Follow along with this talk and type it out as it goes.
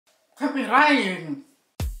Könnt mich reinigen.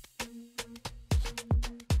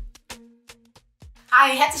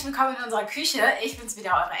 Hi, herzlich willkommen in unserer Küche. Ich bin's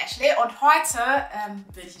wieder, eure Ashley. Und heute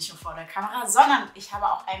bin ich nicht nur vor der Kamera, sondern ich habe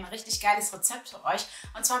auch ein richtig geiles Rezept für euch.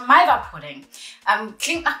 Und zwar Malva Pudding.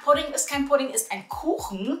 Klingt nach Pudding, ist kein Pudding, ist ein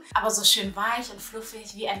Kuchen. Aber so schön weich und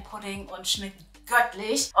fluffig wie ein Pudding und schmeckt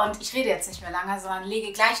göttlich. Und ich rede jetzt nicht mehr lange, sondern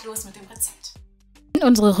lege gleich los mit dem Rezept. In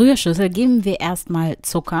unsere Rührschüssel geben wir erstmal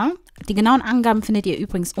Zucker. Die genauen Angaben findet ihr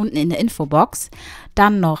übrigens unten in der Infobox.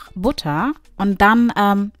 Dann noch Butter und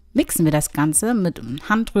dann mixen wir das Ganze mit einem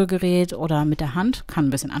Handrührgerät oder mit der Hand. Kann ein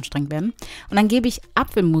bisschen anstrengend werden. Und dann gebe ich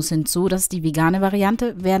Apfelmus hinzu. Das ist die vegane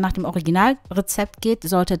Variante. Wer nach dem Originalrezept geht,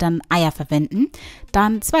 sollte dann Eier verwenden.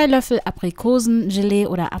 Dann 2 Löffel Aprikosengelee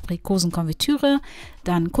oder Aprikosenkonfitüre.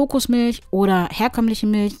 Dann Kokosmilch oder herkömmliche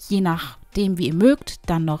Milch, je nachdem wie ihr mögt.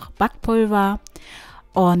 Dann noch Backpulver.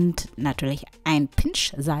 Und natürlich ein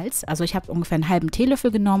Pinch Salz, also ich habe ungefähr einen halben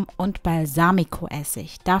Teelöffel genommen und Balsamico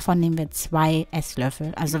Essig. Davon nehmen wir 2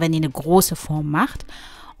 Esslöffel, also wenn ihr eine große Form macht.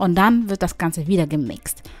 Und dann wird das Ganze wieder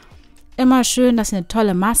gemixt. Immer schön, dass ihr eine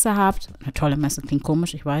tolle Masse habt. Eine tolle Masse klingt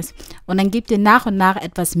komisch, ich weiß. Und dann gebt ihr nach und nach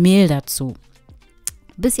etwas Mehl dazu,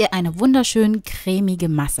 bis ihr eine wunderschön cremige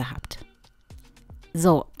Masse habt.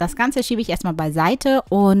 So, das Ganze schiebe ich erstmal beiseite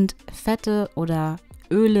und fette oder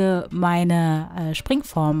öle meine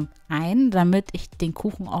Springform ein, damit ich den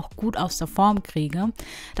Kuchen auch gut aus der Form kriege.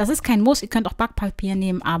 Das ist kein Muss, ihr könnt auch Backpapier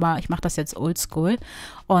nehmen, aber ich mache das jetzt oldschool.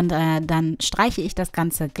 Und dann streiche ich das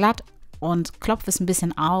Ganze glatt und klopfe es ein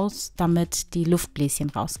bisschen aus, damit die Luftbläschen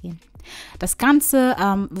rausgehen. Das Ganze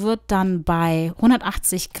wird dann bei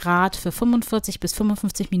 180 Grad für 45 bis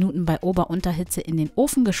 55 Minuten bei Ober-Unterhitze in den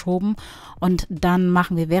Ofen geschoben und dann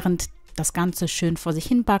machen wir während das Ganze schön vor sich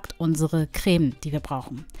hin backt, unsere Creme, die wir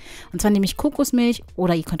brauchen. Und zwar nehme ich Kokosmilch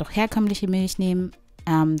oder ihr könnt auch herkömmliche Milch nehmen,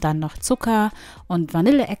 dann noch Zucker und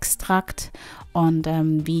Vanilleextrakt und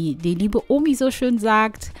wie die liebe Omi so schön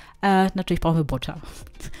sagt, natürlich brauchen wir Butter.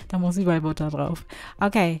 Da muss überall Butter drauf.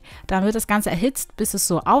 Okay, dann wird das Ganze erhitzt, bis es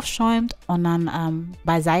so aufschäumt und dann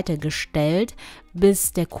beiseite gestellt,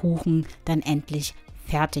 bis der Kuchen dann endlich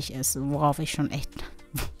fertig ist, worauf ich schon echt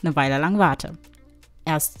eine Weile lang warte.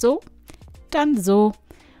 Erst so, dann so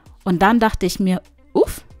und dann dachte ich mir,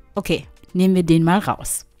 uff, okay, nehmen wir den mal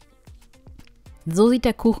raus. So sieht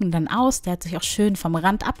der Kuchen dann aus, der hat sich auch schön vom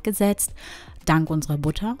Rand abgesetzt, dank unserer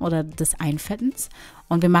Butter oder des Einfettens.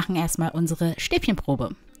 Und wir machen erstmal unsere Stäbchenprobe.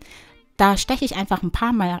 Da steche ich einfach ein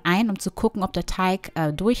paar Mal ein, um zu gucken, ob der Teig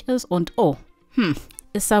durch ist und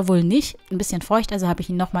ist er wohl nicht, ein bisschen feucht, also habe ich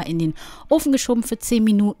ihn nochmal in den Ofen geschoben für 10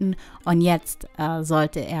 Minuten und jetzt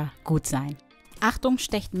sollte er gut sein. Achtung,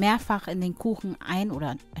 stecht mehrfach in den Kuchen ein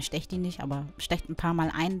oder stecht ihn nicht, aber stecht ein paar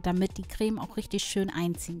Mal ein, damit die Creme auch richtig schön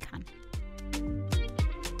einziehen kann.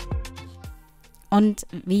 Und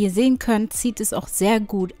wie ihr sehen könnt, zieht es auch sehr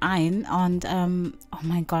gut ein und oh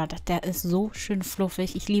mein Gott, der ist so schön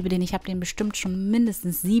fluffig. Ich liebe den, ich habe den bestimmt schon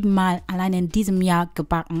mindestens 7 Mal alleine in diesem Jahr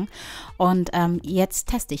gebacken und jetzt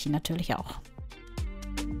teste ich ihn natürlich auch.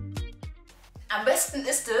 Am besten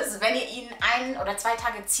ist es, wenn ihr ihn 1 oder 2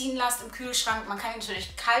 Tage ziehen lasst im Kühlschrank. Man kann ihn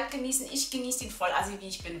natürlich kalt genießen. Ich genieße ihn voll assi, wie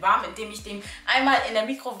ich bin, warm, indem ich den einmal in der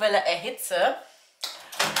Mikrowelle erhitze.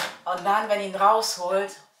 Und dann, wenn ihr ihn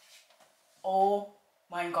rausholt, oh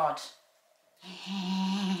mein Gott.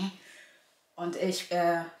 Und ich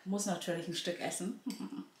muss natürlich ein Stück essen.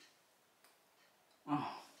 Oh.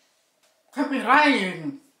 Könnt mich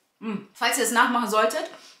reinigen. Falls ihr es nachmachen solltet,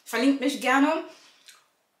 verlinkt mich gerne.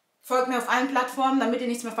 Folgt mir auf allen Plattformen, damit ihr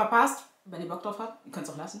nichts mehr verpasst. Wenn ihr Bock drauf habt, ihr könnt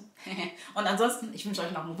es auch lassen. Und ansonsten, ich wünsche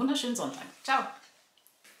euch noch einen wunderschönen Sonntag. Ciao.